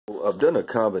So I've done a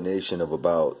combination of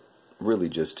about really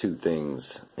just two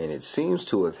things, and it seems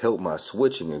to have helped my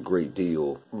switching a great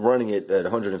deal. Running it at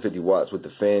 150 watts with the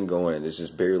fan going and it's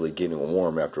just barely getting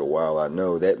warm after a while, I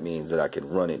know that means that I can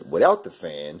run it without the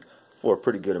fan for a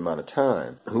pretty good amount of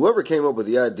time. Whoever came up with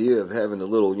the idea of having the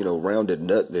little, rounded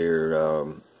nut there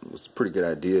was a pretty good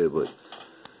idea, but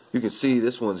you can see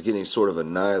this one's getting sort of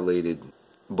annihilated,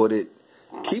 but it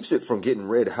keeps it from getting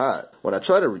red hot. When I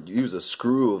try to use a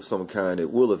screw of some kind,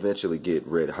 it will eventually get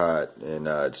red hot and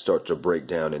it starts to break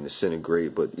down and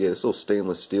disintegrate. But yeah, this little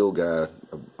stainless steel guy,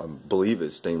 I believe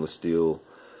it's stainless steel,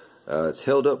 it's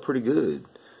held up pretty good.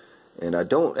 And I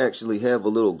don't actually have a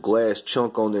little glass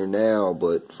chunk on there now,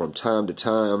 but from time to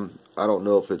time, I don't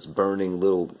know if it's burning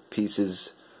little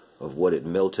pieces of what it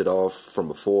melted off from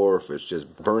before, if it's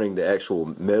just burning the actual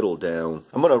metal down.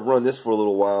 I'm going to run this for a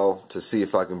little while to see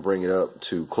if I can bring it up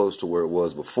to close to where it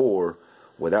was before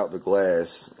without the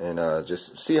glass, and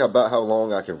just see about how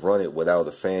long I can run it without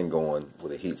the fan going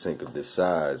with a heatsink of this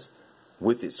size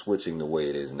with it switching the way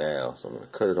it is now. So I'm going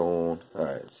to cut it on.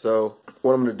 Alright, so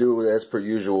what I'm going to do, as per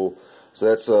usual, so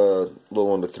that's a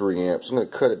little under 3 amps. I'm going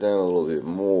to cut it down a little bit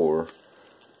more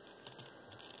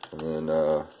and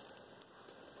then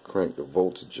crank the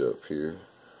voltage up here.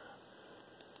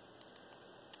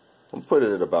 I'm putting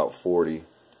it at about 40.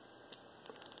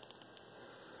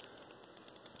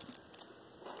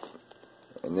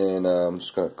 And then I'm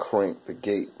just going to crank the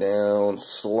gate down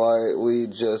slightly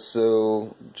just to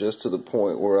the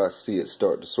point where I see it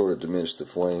start to sort of diminish the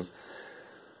flame.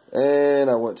 And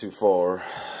I went too far,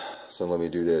 so let me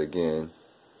do that again.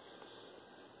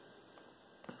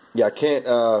 Yeah, I can't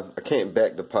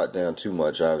back the pot down too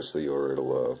much, obviously, or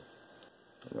it'll,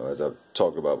 as I've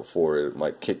talked about before, it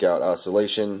might kick out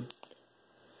oscillation.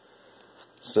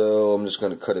 So I'm just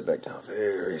going to cut it back down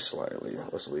very slightly.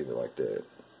 Let's leave it like that.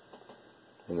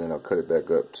 And then I'll cut it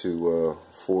back up to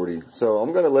 40. So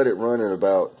I'm going to let it run at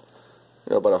about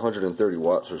 130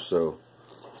 watts or so.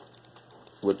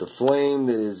 With the flame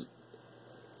that is,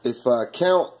 if I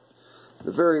count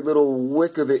the very little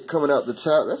wick of it coming out the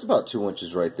top, that's about 2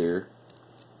 inches right there.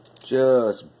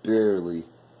 Just barely.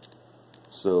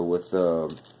 So with some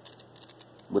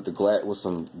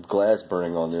glass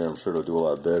burning on there, I'm sure it'll do a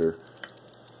lot better.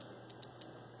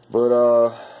 But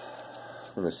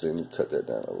let me see, let me cut that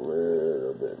down a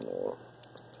little bit more.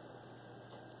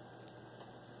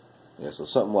 Yeah, so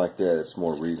something like that, it's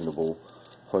more reasonable.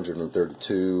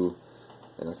 132,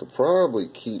 and I could probably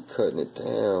keep cutting it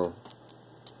down.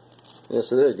 Yeah,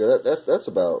 so there you go. That's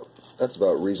about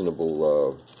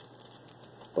reasonable.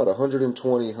 About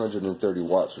 120, 130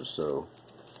 watts or so.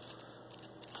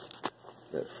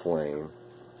 That flame.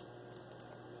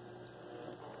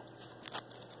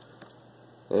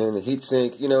 And the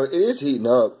heatsink, it is heating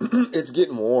up. It's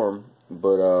getting warm,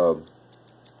 but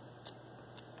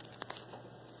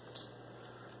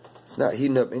it's not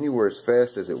heating up anywhere as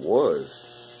fast as it was.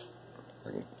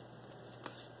 I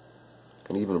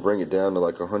can even bring it down to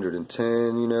like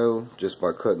 110, just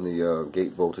by cutting the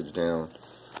gate voltage down,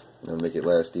 make it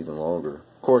last even longer.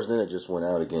 Of course, then it just went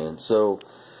out again. So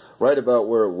right about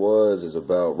where it was is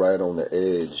about right on the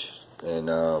edge, and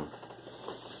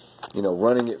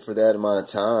running it for that amount of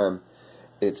time,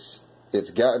 it's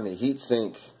gotten the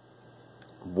heatsink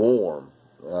warm.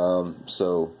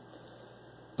 So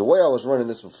the way I was running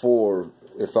this before,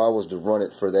 if I was to run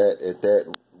it for that at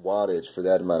that wattage for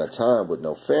that amount of time with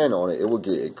no fan on it, it would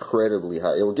get incredibly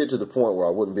hot. It would get to the point where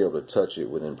I wouldn't be able to touch it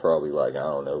within probably like, I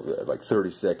don't know, like 30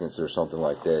 seconds or something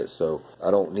like that. So I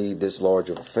don't need this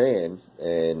large of a fan.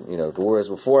 And whereas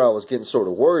before I was getting sort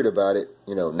of worried about it,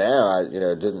 now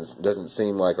it doesn't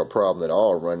seem like a problem at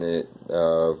all running it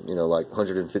like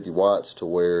 150 watts to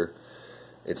where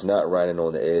it's not riding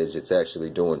on the edge. It's actually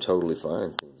doing totally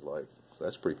fine, seems like. So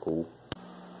that's pretty cool.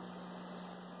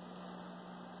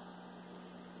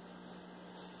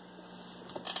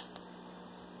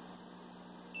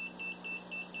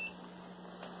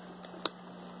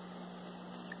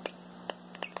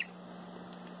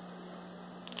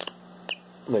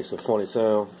 Makes a funny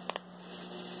sound.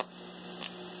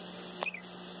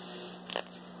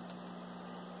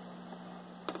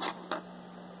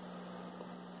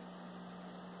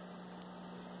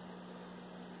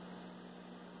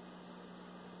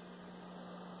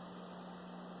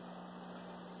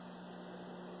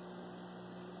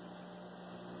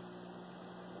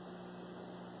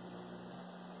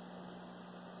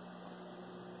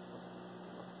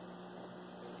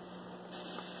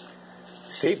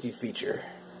 Safety feature.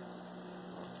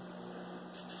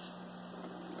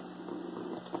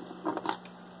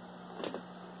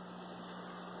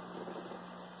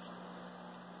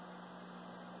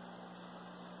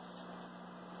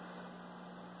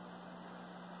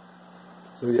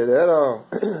 So yeah,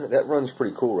 that that runs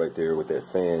pretty cool right there with that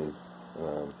fan.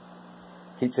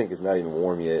 Heatsink is not even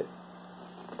warm yet.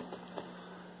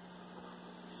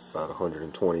 About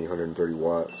 120, 130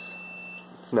 watts.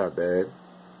 It's not bad.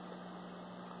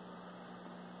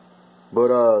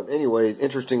 But anyway,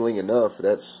 interestingly enough,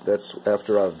 that's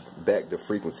after I've backed the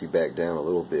frequency back down a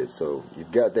little bit. So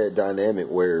you've got that dynamic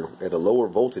where at a lower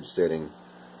voltage setting,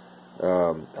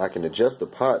 I can adjust the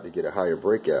pot to get a higher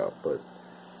breakout. But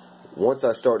once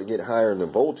I start to get higher in the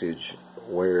voltage,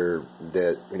 where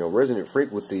that resonant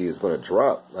frequency is going to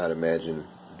drop, I'd imagine,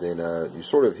 then you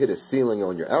sort of hit a ceiling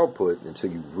on your output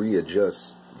until you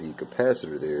readjust the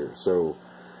capacitor there. So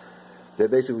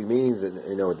that basically means that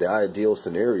the ideal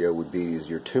scenario would be is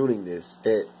you're tuning this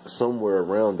at somewhere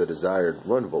around the desired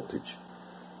run voltage.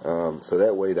 So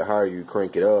that way, the higher you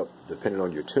crank it up, depending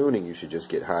on your tuning, you should just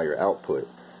get higher output.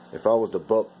 If I was to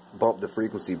bump the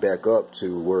frequency back up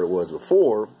to where it was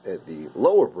before at the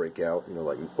lower breakout,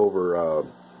 like over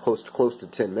close to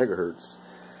 10 megahertz,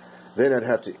 then I'd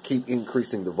have to keep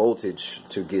increasing the voltage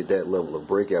to get that level of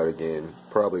breakout again,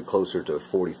 probably closer to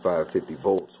 45, 50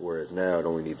 volts, whereas now it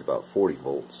only needs about 40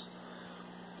 volts.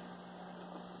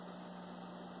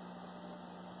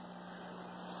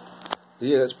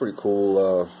 Yeah, that's pretty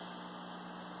cool.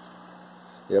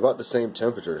 Yeah, about the same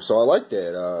temperature. So I like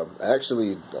that.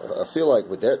 Actually, I feel like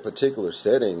with that particular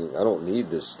setting, I don't need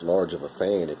this large of a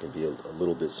fan. It can be a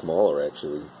little bit smaller,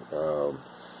 actually.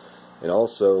 And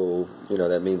also,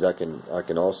 that means I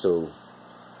can also,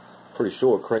 pretty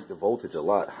sure, crank the voltage a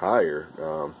lot higher.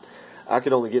 I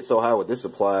can only get so high with this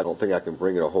supply. I don't think I can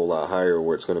bring it a whole lot higher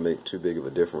where it's going to make too big of a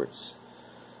difference.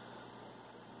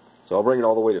 So I'll bring it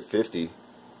all the way to 50.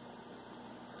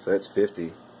 So that's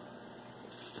 50.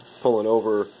 Pulling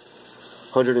over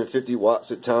 150 watts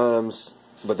at times,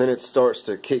 but then it starts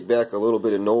to kick back a little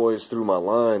bit of noise through my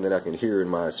line that I can hear in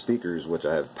my speakers, which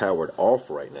I have powered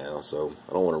off right now, so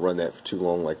I don't want to run that for too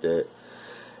long like that.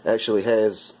 Actually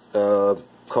has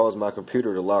caused my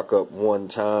computer to lock up one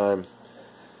time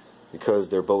because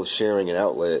they're both sharing an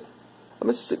outlet.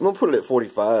 I'm gonna put it at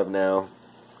 45 now,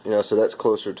 so that's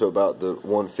closer to about the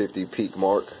 150 peak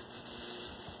mark,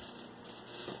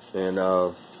 and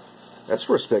that's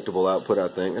respectable output, I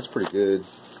think. That's pretty good.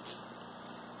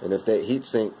 And if that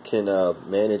heatsink can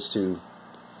manage to,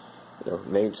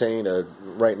 maintain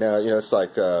right now, it's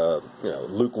like,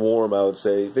 lukewarm, I would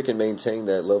say. If it can maintain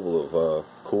that level of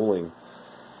cooling,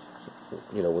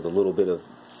 with a little bit of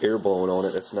air blowing on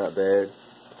it, that's not bad.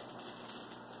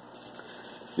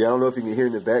 Yeah, I don't know if you can hear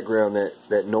in the background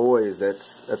that noise.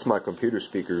 That's my computer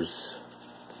speakers.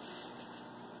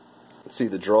 See,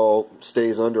 the draw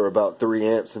stays under about 3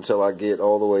 amps until I get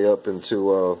all the way up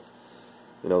into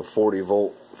 40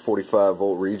 volt, 45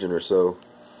 volt region or so.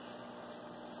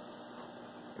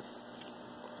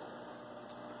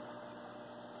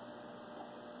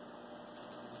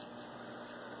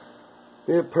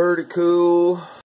 Yeah, pretty cool.